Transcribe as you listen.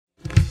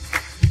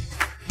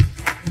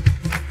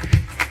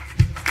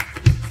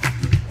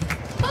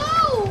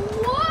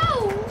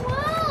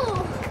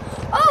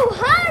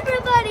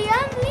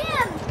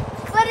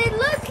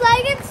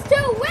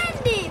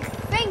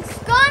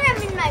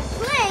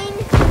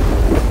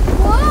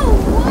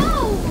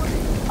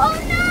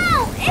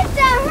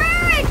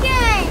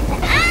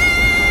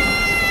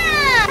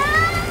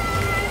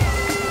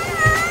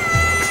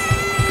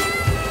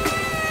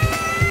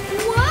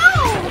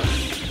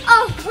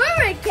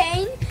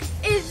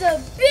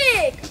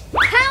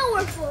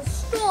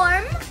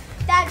storm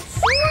that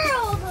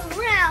swirls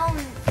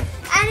around,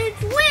 and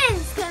its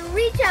winds can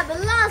reach a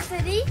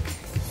velocity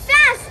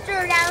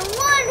faster than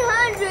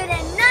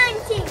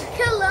 119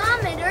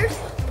 kilometers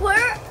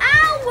per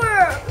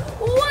hour.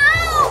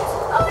 Whoa!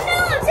 Oh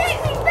no,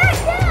 take me back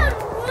down!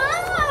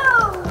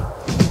 Whoa!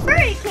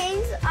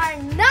 Hurricanes are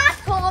not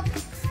called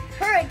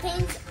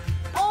hurricanes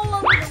all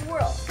over the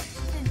world.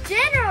 The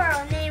general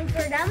name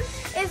for them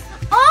is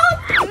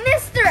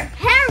Mr.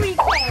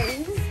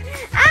 Hurricanes.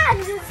 Ah,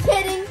 just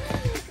kidding.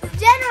 The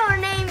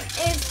general name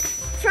is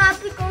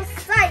tropical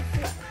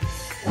cyclones.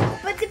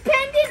 But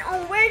depending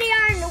on where they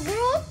are in the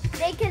world,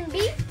 they can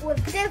be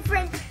with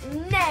different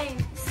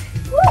names.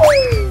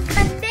 Woo!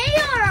 When they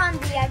are on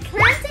the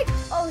Atlantic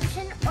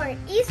Ocean or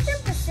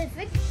Eastern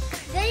Pacific,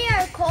 they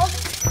are called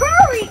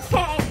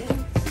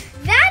hurricanes.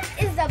 That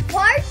is the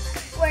part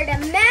where the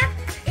map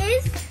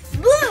is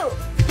blue.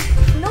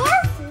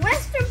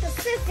 Northwestern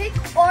Pacific,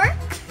 or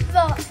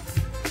the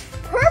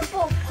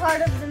purple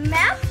part of the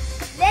map,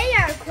 they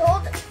are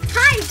called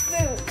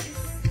typhoons.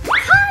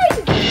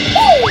 Typhoons!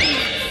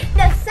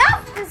 The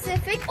South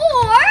Pacific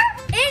or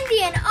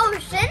Indian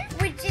Ocean,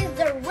 which is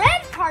the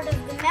red part of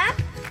the map,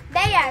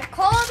 they are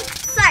called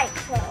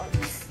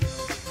cyclones.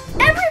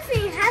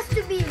 Everything has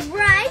to be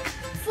right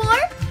for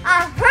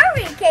a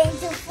hurricane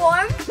to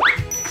form.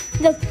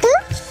 The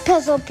first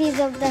puzzle piece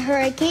of the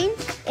hurricane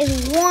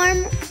is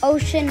warm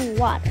ocean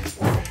water.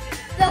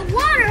 The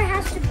water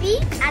has to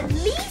be at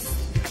least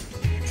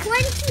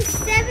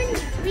 27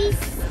 degrees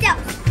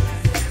Celsius.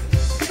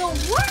 The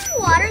warm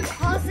water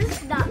causes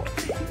the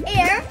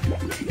air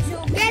to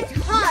get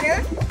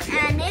hotter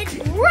and it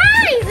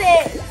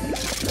rises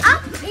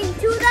up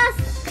into the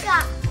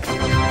sky.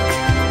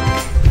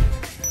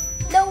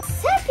 The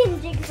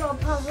second jigsaw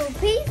puzzle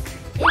piece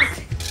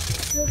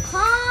is the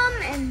calm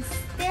and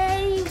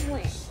steady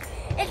wind.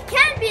 It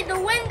can't be the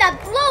wind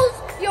that blows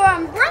your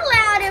umbrella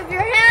out of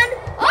your hand.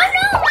 Oh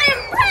no, my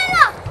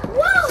umbrella!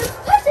 Whoa, it's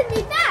pushing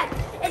me back.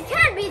 It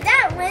can't be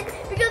that wind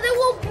because it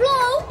will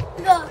blow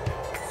the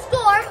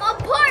storm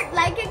apart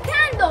like a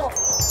candle.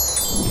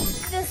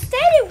 The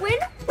steady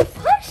wind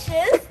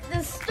pushes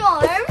the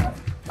storm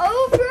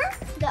over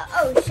the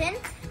ocean,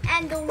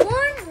 and the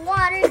warm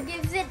water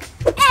gives it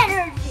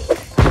energy.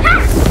 Ha!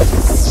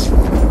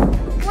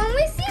 When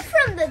we see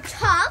from the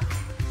top,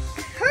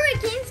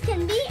 hurricanes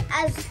can be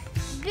as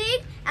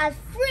big as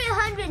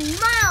 300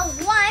 miles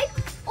wide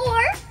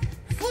or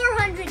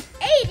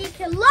 480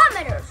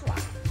 kilometers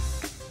wide.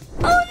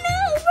 Oh no,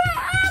 where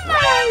am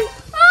I?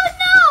 Oh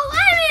no,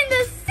 I'm in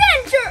the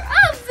center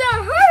of the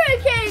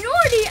hurricane,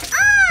 or the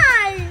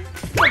eye.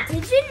 But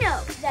did you know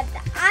that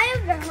the eye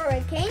of the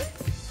hurricane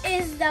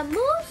is the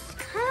most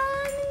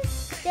calm and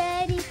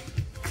steady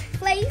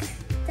place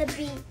to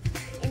be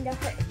in the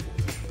hurricane?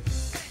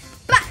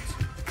 But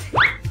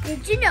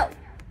did you know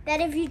that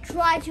if you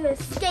try to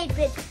escape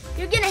it,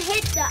 you're gonna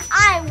hit the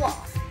eye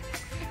wall?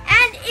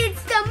 And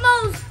it's the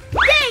most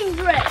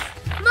dangerous,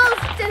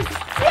 most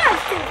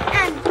destructive,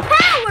 and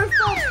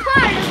powerful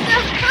part of the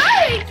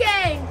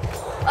hurricane.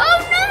 Oh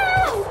no!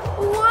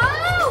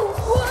 Whoa!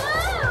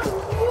 Whoa!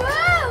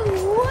 Whoa!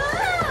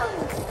 Whoa!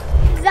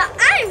 The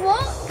eye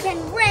wall can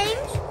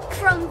range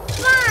from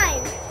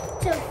 5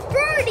 to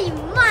 30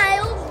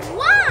 miles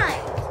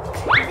wide.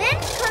 Then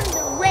come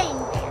the rain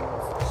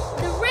bands.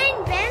 The rain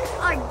bands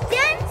are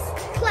dense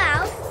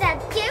clouds that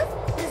give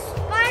the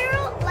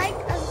spiral-like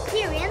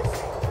appearance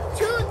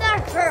to the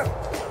hurricane.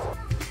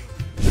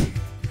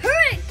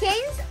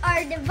 Hurricanes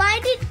are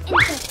divided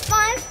into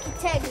 5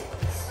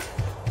 categories.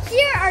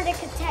 Here are the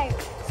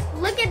categories.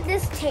 Look at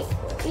this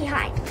table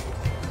behind me.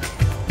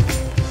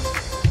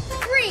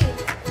 3,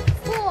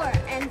 4,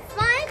 and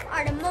 5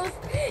 are the most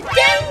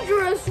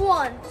dangerous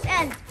ones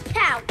and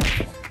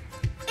powerful.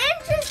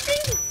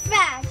 Interesting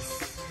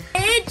facts.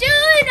 Did you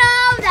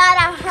know that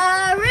a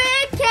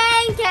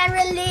hurricane can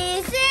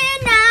release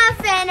enough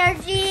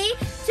energy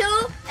to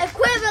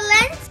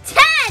equivalent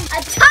 10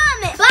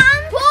 atomic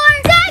bombs per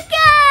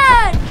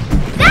second?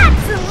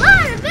 That's a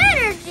lot of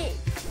energy.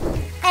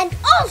 And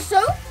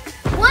also,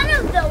 one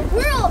of the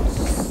world's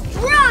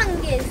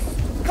strongest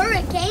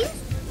hurricanes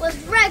was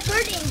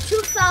recorded in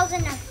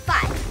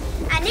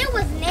 2005, and it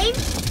was named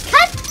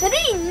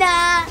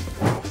Katrina.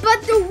 But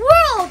the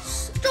world's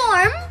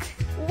storm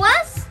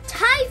was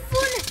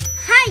Typhoon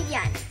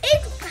Haiyan.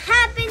 It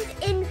happened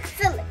in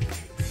Philippines.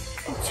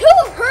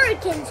 2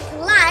 hurricanes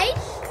collide.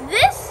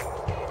 This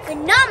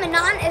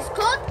phenomenon is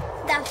called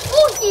the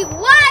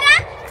Fujiwara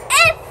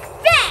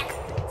effect.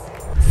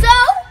 So,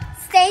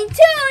 stay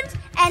tuned,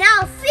 and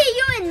I'll see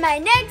you in my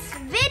next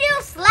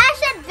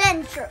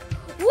video/adventure.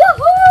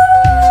 Woohoo!